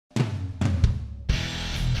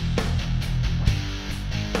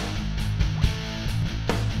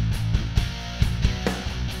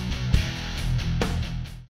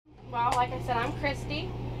like I said, I'm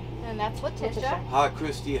Kristi, and that's Laticia. Hi,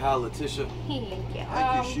 Kristi. Hi, Laticia. Thank you.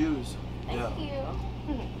 I like your shoes. Thank you.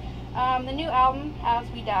 The new album, As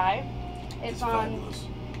We Die, it's on fabulous.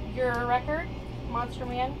 your record, Monster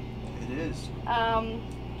Man. It is.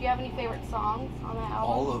 Do you have any favorite songs on that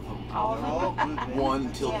album? All of them. All of They're them? all good, man.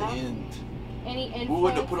 One till Yeah. the end. Any influences? We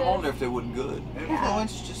wouldn't have put them on there if they wasn't good.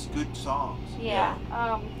 Influence, just good songs. Yeah.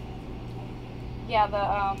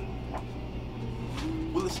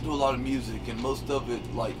 We listen to a lot of music, and most of it,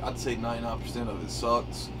 like, I'd say 99% of it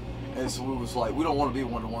sucks. And so we was like, we don't want to be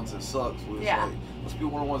one of the ones that sucks. We was like, let's be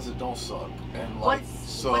one of the ones that don't suck. And like,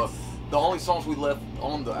 the only songs we left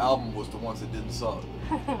on the album was the ones that didn't suck.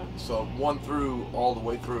 So 1 through all the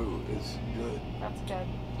way through is good. That's good.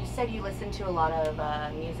 You said you listen to a lot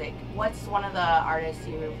of music. What's one of the artists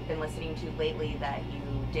you've been listening to lately that you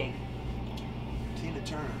dig? Tina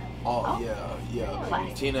Turner. Oh, yeah.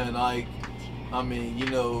 Really? Tina and Ike. I mean, you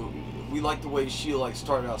know, we like the way she like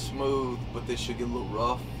started out smooth, but then she'll get a little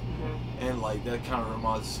rough. And like that kind of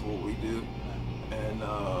reminds us of what we do. And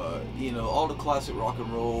you know, all the classic rock and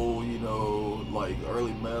roll, you know, like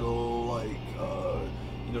early metal, like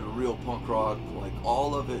you know, the real punk rock, like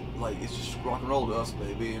all of it, like it's just rock and roll to us,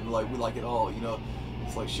 baby. And like we like it all, you know.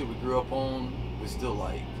 It's like shit we grew up on, we still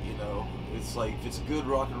like, you know. It's like if it's good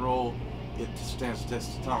rock and roll, it stands the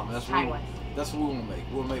test of time. That's what we want to make.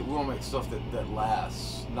 We want to make stuff that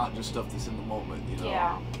lasts, not just stuff that's in the moment, you know.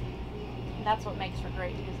 Yeah. And that's what makes for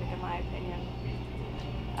great music, in my opinion.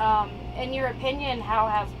 In your opinion, how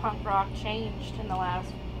has punk rock changed in the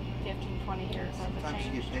last 15, 20 years? Has it Sometimes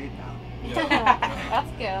you changed? get paid now. Yeah.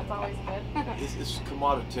 That's good. That's always good. It's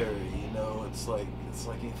commoditary, you know. It's like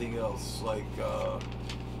anything else. Like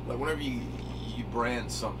whenever you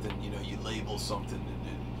brand something, you know, you label something,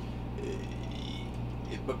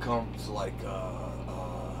 it becomes like a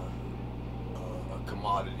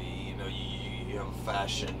commodity. You know, you have a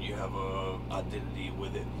fashion, you have a identity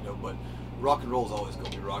with it, you know. But rock and roll is always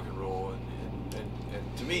going to be rock and roll,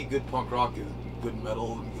 and to me, good punk rock is good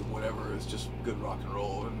metal and good whatever. It's just good rock and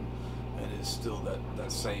roll, and it's still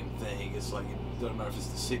that same thing. It's like it doesn't matter if it's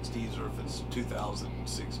the '60s or if it's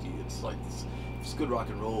 2060. It's like it's good rock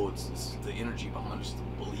and roll. It's the energy behind it, it's the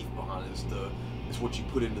belief behind it, it's what you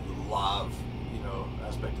put into the live, you know,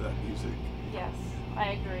 aspect of that music. Yes,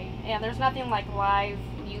 I agree. And there's nothing like live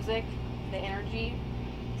music, the energy.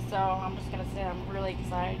 So I'm just gonna say I'm really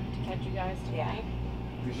excited to catch you guys tonight.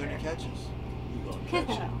 You're gonna catch us. You're gonna catch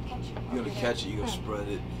it. You're gonna catch it. You're gonna spread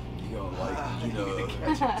it. You're gonna like, you know.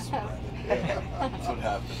 Catch it, spread it. Yeah. That's what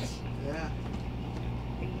happens. Yeah.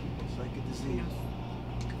 It's like a disease.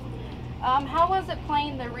 How was it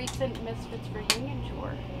playing the recent Misfits reunion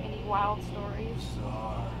tour? Any wild stories?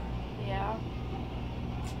 Bizarre. Yeah.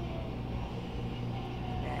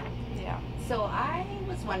 Yeah. So I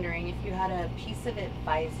was wondering if you had a piece of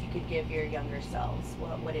advice you could give your younger selves,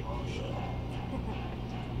 what would it be?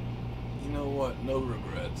 You know what? No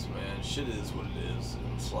regrets, man. Shit is what it is.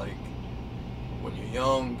 It's like when you're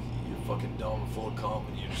young, you're fucking dumb and full of cum,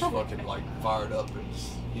 and you're just fucking like fired up, and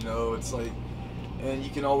just, you know, it's like, and you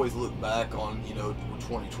can always look back on, you know,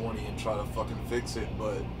 2020 and try to fucking fix it,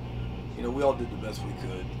 but you know, we all did the best we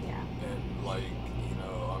could. Yeah. And like, you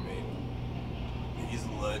know, I mean, he's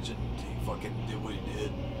a legend. He fucking did what he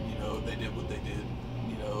did. You know, they did what they did.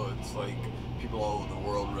 You know, it's like people all over the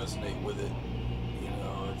world resonate with it. You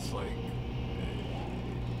know, it's like,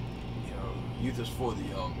 you know, youth is for the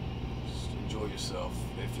young. Just enjoy yourself.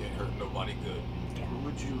 If you ain't hurting nobody, good. What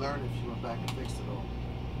would you learn if you went back and fixed it all?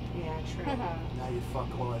 Yeah, true. Now you fuck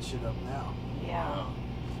all that shit up now. Yeah.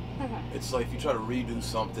 It's like if you try to redo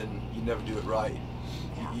something, you never do it right.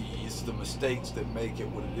 It's the mistakes that make it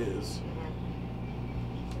what it is.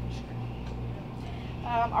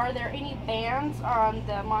 Are there any bands on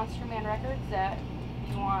the Monster Man records that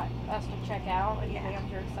you want us to check out? Any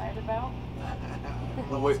bands you're excited about?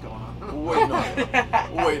 What's going on? Waiting on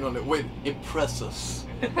it. Waiting on it. Wait, impress us.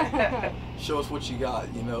 Show us what you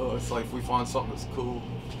got. You know, it's like if we find something that's cool,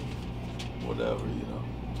 whatever. You know.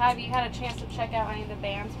 Have you had a chance to check out any of the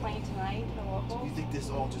bands playing tonight, the locals? You think this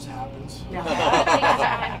all just happens? No.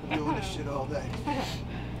 I think Doing this shit all day.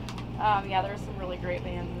 yeah, there's some really great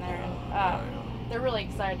bands in there. And, they're really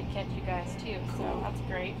excited to catch you guys too, so that's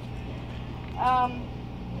great.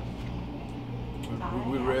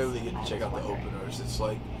 We rarely get to check out the openers. It's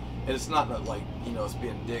like, and it's not like, you know, it's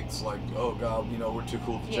being dicks like, oh God, you know, we're too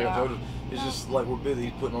cool to check out the openers. It's just like we're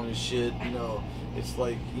busy putting on this shit, you know. It's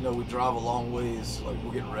like, you know, we drive a long ways, like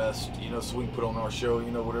we're getting rest, you know, so we can put on our show,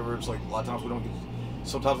 you know, whatever. It's like a lot of times we don't get,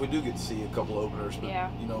 sometimes we do get to see a couple of openers, but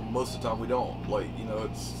you know, most of the time we don't. Like, you know,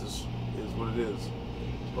 it's just is what it is.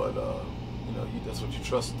 But you know, that's what you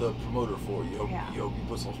trust the promoter for. You hope you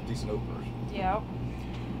put some decent openers. Yeah.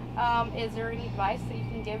 Is there any advice that you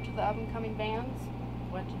can give to the up-and-coming bands?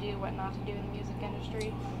 What to do, what not to do in the music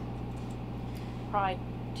industry? Probably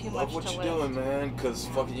too much to love what you're list. doing, man, because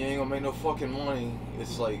fucking you ain't gonna make no fucking money.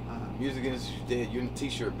 It's like music industry's dead. You're in the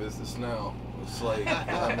t-shirt business now. It's like,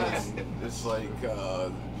 I mean, it's like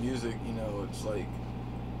music, you know, it's like,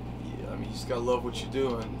 I mean, you just gotta love what you're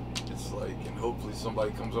doing. It's like, and hopefully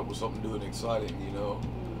somebody comes up with something new and exciting, you know?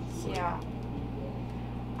 It's like, Yeah.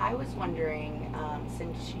 I was wondering,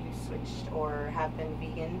 since you switched or have been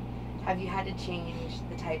vegan, have you had to change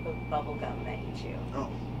the type of bubble gum that you chew? No.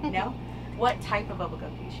 No? What type of bubble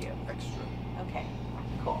gum do you chew? Extra. Okay,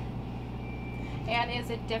 cool. And is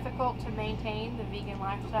it difficult to maintain the vegan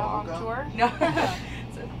lifestyle on Bubble gum? tour? No.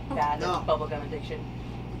 It's a bad No. bubble gum addiction.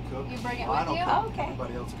 Cook. You bring it Well, I with don't you? cook. Oh, okay.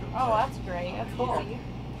 Everybody else cooks. Oh, that's great. That's Cool. easy.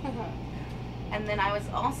 And then I was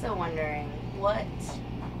also wondering, what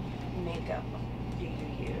makeup do you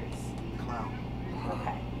use? Clown.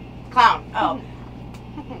 Okay. Clown. Oh.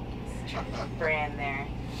 Brand there.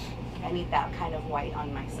 I need that kind of white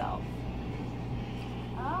on myself.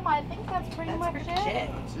 I think that's pretty much pretty it. legit.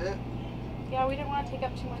 That's it. Yeah, we didn't want to take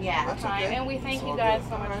up too much Yeah. of your That's time, okay. and we thank It's you all guys good.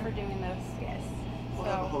 so much Alright. for doing this. Yes. We'll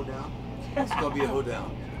have a So- hoedown. it's gonna be a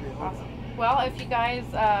hoedown. Be a Awesome. hoedown. Well, if you guys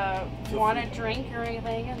Feel want free. a drink or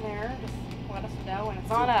anything in there, just let us know, and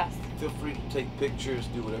it's on us. Feel free to take pictures,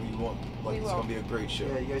 do whatever you want. Like, We it's will. gonna be a great show.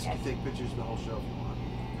 Yeah, you guys Yes. can take pictures of the whole show if you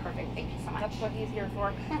want. Perfect. Thank you so much. That's what he's here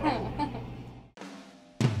for.